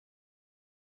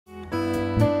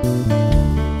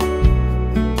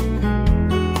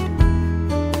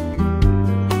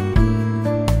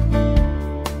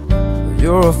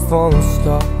You're a falling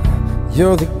star,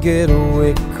 you're the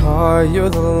getaway car, you're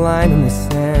the line in the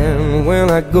sand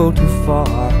when I go too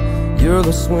far. You're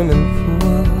the swimming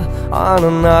pool on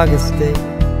an August day,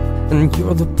 and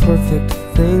you're the perfect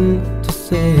thing to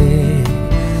say.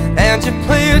 And you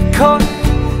play it cold,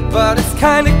 but it's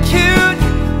kinda cute.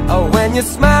 Oh, when you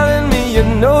smile at me, you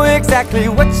know exactly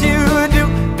what you do.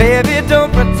 Baby,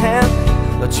 don't pretend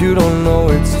that you don't know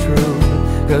it's true,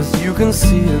 'cause you can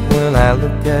see it when I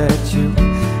look at you.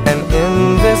 And in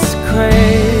this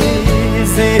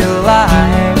crazy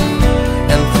life,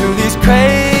 and through these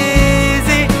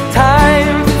crazy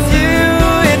times,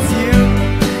 it's you,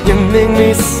 you make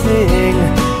me sing.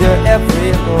 You're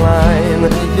every line,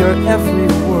 you're every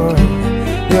word,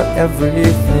 you're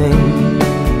everything.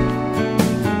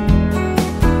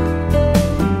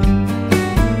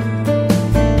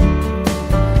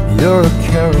 You're a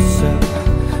carousel,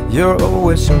 you're a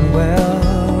wishing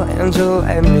well, and you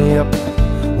light me up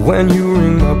when you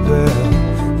ring my bell.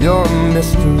 You're a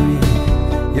mystery,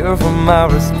 you're from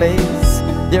outer space,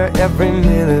 you're every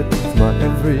minute of my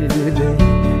everyday.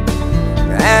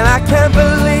 And I can't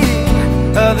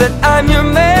believe that I'm your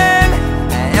man,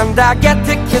 and I get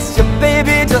to kiss you,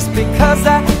 baby, just because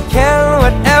I can.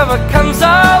 Whatever comes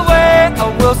our way, I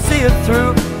will see it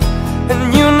through, and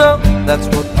you know that's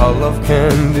what our love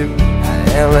can do.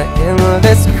 And in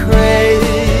this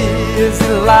crazy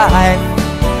life,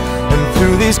 and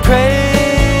through these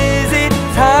crazy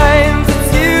times,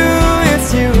 it's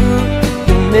you,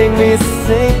 you make me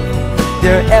sing.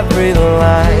 You're every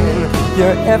line,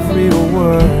 you're every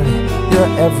word,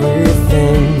 you're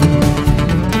everything.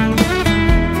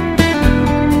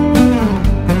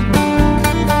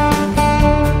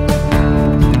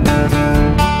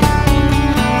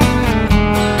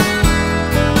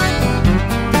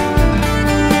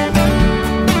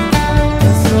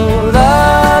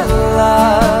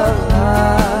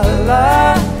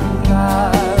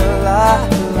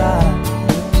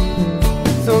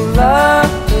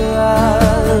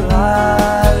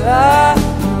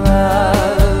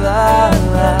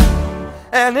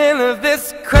 And in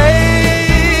this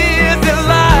crazy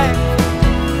life,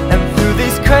 and through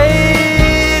these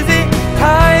crazy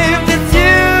times, it's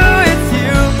you,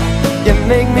 you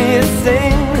make me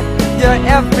sing. You're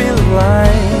every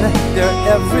line, you're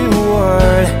every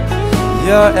word,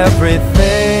 you're everything.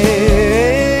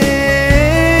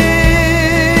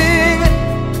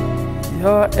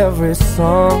 You're every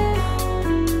song,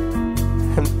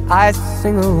 and I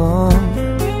sing along,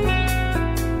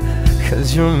 'cause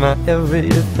you're my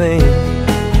everything.